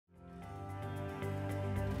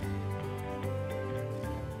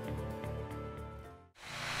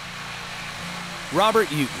Robert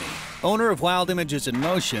Utne, owner of Wild Images in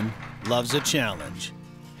Motion, loves a challenge.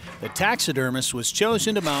 The taxidermist was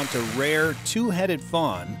chosen to mount a rare two-headed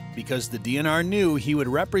fawn because the DNR knew he would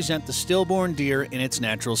represent the stillborn deer in its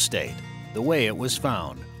natural state, the way it was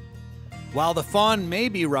found. While the fawn may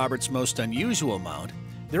be Robert's most unusual mount,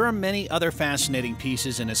 there are many other fascinating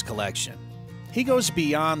pieces in his collection. He goes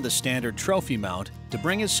beyond the standard trophy mount to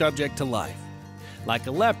bring his subject to life, like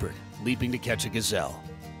a leopard leaping to catch a gazelle.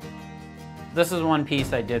 This is one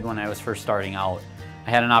piece I did when I was first starting out. I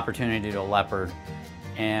had an opportunity to do a leopard,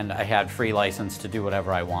 and I had free license to do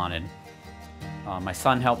whatever I wanted. My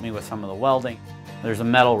son helped me with some of the welding. There's a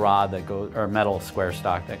metal rod that goes, or a metal square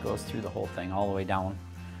stock that goes through the whole thing all the way down.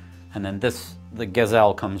 And then the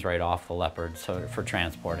gazelle comes right off the leopard, so for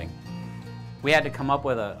transporting. We had to come up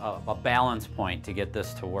with a balance point to get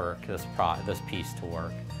this to work, this piece to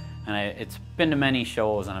work. And it's been to many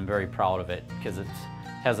shows, and I'm very proud of it because it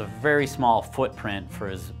has a very small footprint for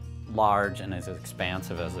as large and as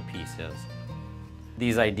expansive as the piece is.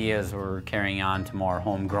 These ideas we're carrying on to more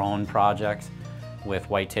homegrown projects with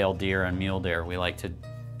white-tailed deer and mule deer. We like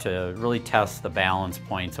to really test the balance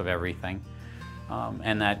points of everything.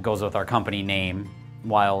 And that goes with our company name,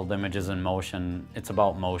 Wild Images in Motion. It's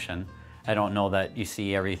about motion. I don't know that you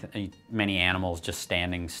see many animals just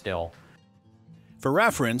standing still. For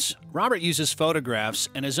reference, Robert uses photographs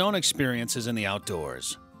and his own experiences in the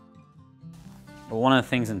outdoors. But one of the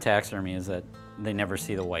things in taxidermy is that they never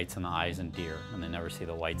see the whites in the eyes in deer, and they never see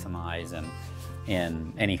the whites in the eyes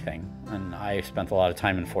in anything. And I spent a lot of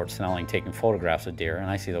time in Fort Snelling taking photographs of deer,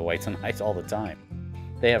 and I see the whites in the eyes all the time.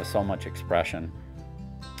 They have so much expression.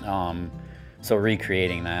 So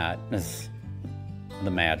recreating that is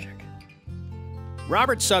the magic.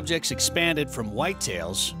 Robert's subjects expanded from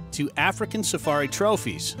whitetails to African safari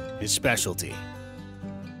trophies, his specialty.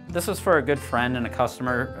 This was for a good friend and a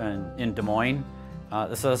customer in Des Moines.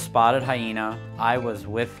 This is a spotted hyena. I was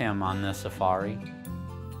with him on this safari.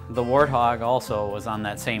 The warthog also was on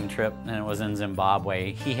that same trip, and it was in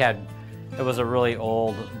Zimbabwe. It was a really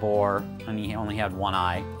old boar, and he only had one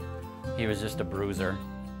eye. He was just a bruiser.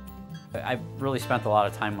 I really spent a lot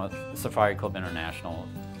of time with Safari Club International.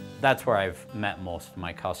 That's where I've met most of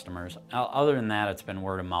my customers. Other than that, it's been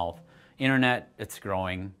word of mouth. Internet, it's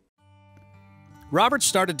growing. Robert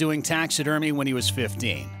started doing taxidermy when he was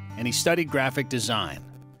 15, and he studied graphic design.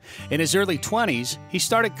 In his early 20s, he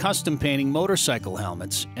started custom painting motorcycle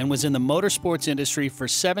helmets and was in the motorsports industry for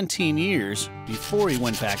 17 years before he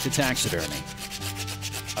went back to taxidermy.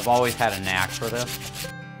 I've always had a knack for this,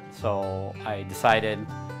 so I decided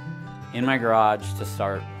in my garage to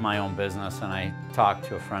start my own business, and I talked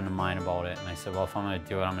to a friend of mine about it, and I said, well, if I'm going to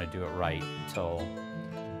do it, I'm going to do it right. So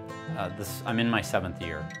I'm in my 7th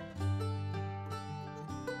year.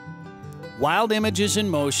 Wild Images in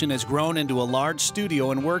Motion has grown into a large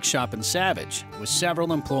studio and workshop in Savage with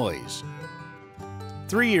several employees.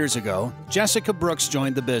 3 years ago, Jessica Brooks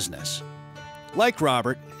joined the business. Like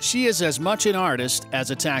Robert, she is as much an artist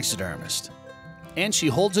as a taxidermist, and she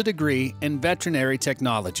holds a degree in veterinary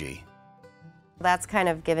technology. That's kind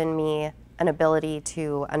of given me an ability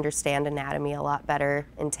to understand anatomy a lot better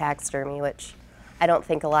in taxidermy, which I don't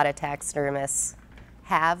think a lot of taxidermists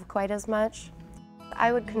have quite as much.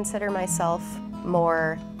 I would consider myself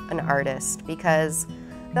more an artist because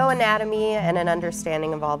though anatomy and an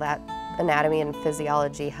understanding of all that anatomy and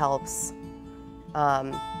physiology helps,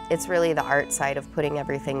 it's really the art side of putting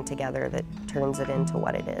everything together that turns it into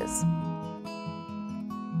what it is.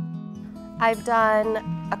 I've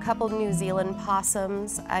done a couple New Zealand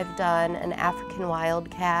possums. I've done an African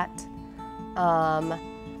wildcat.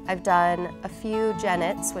 I've done a few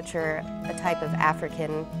genets, which are a type of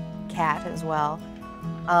African cat as well.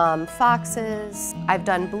 Foxes. I've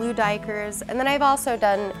done blue dikers, and then I've also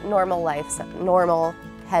done normal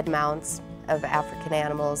head mounts of African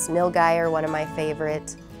animals. Nilgai are one of my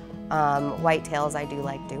favorite. Whitetails I do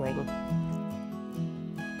like doing.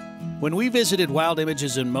 When we visited Wild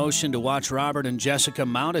Images in Motion to watch Robert and Jessica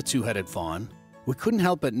mount a two-headed fawn, we couldn't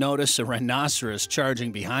help but notice a rhinoceros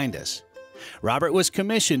charging behind us. Robert was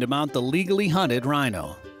commissioned to mount the legally hunted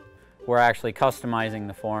rhino. We're actually customizing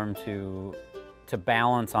the form to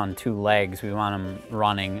balance on 2 legs. We want them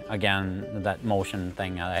running, again, that motion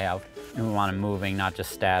thing that I have. And we want them moving, not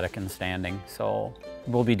just static and standing. So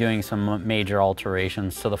we'll be doing some major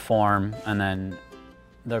alterations to the form, and then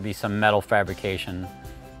there'll be some metal fabrication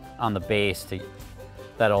on the base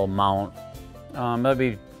that'll mount. There'll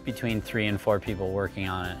be between 3 and 4 people working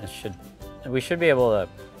on it. We should be able to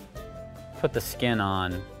put the skin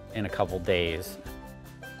on in a couple days.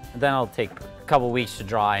 Then it'll take a couple weeks to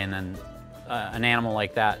dry, and then an animal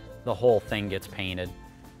like that, the whole thing gets painted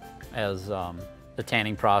as The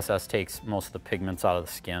tanning process takes most of the pigments out of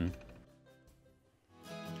the skin.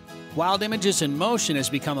 Wild Images in Motion has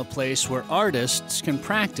become a place where artists can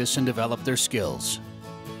practice and develop their skills.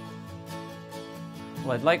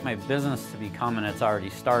 Well, I'd like my business to become, and it's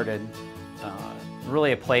already started,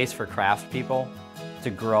 really a place for craftspeople to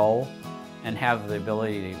grow and have the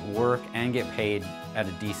ability to work and get paid at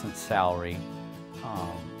a decent salary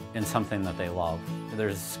in something that they love.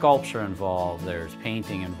 There's sculpture involved, there's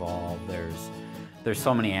painting involved, there's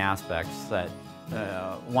so many aspects that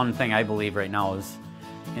one thing I believe right now is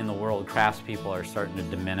in the world, craftspeople are starting to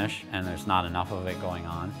diminish and there's not enough of it going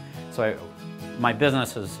on. So my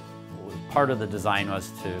business is, part of the design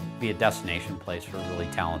was to be a destination place for really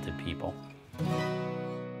talented people.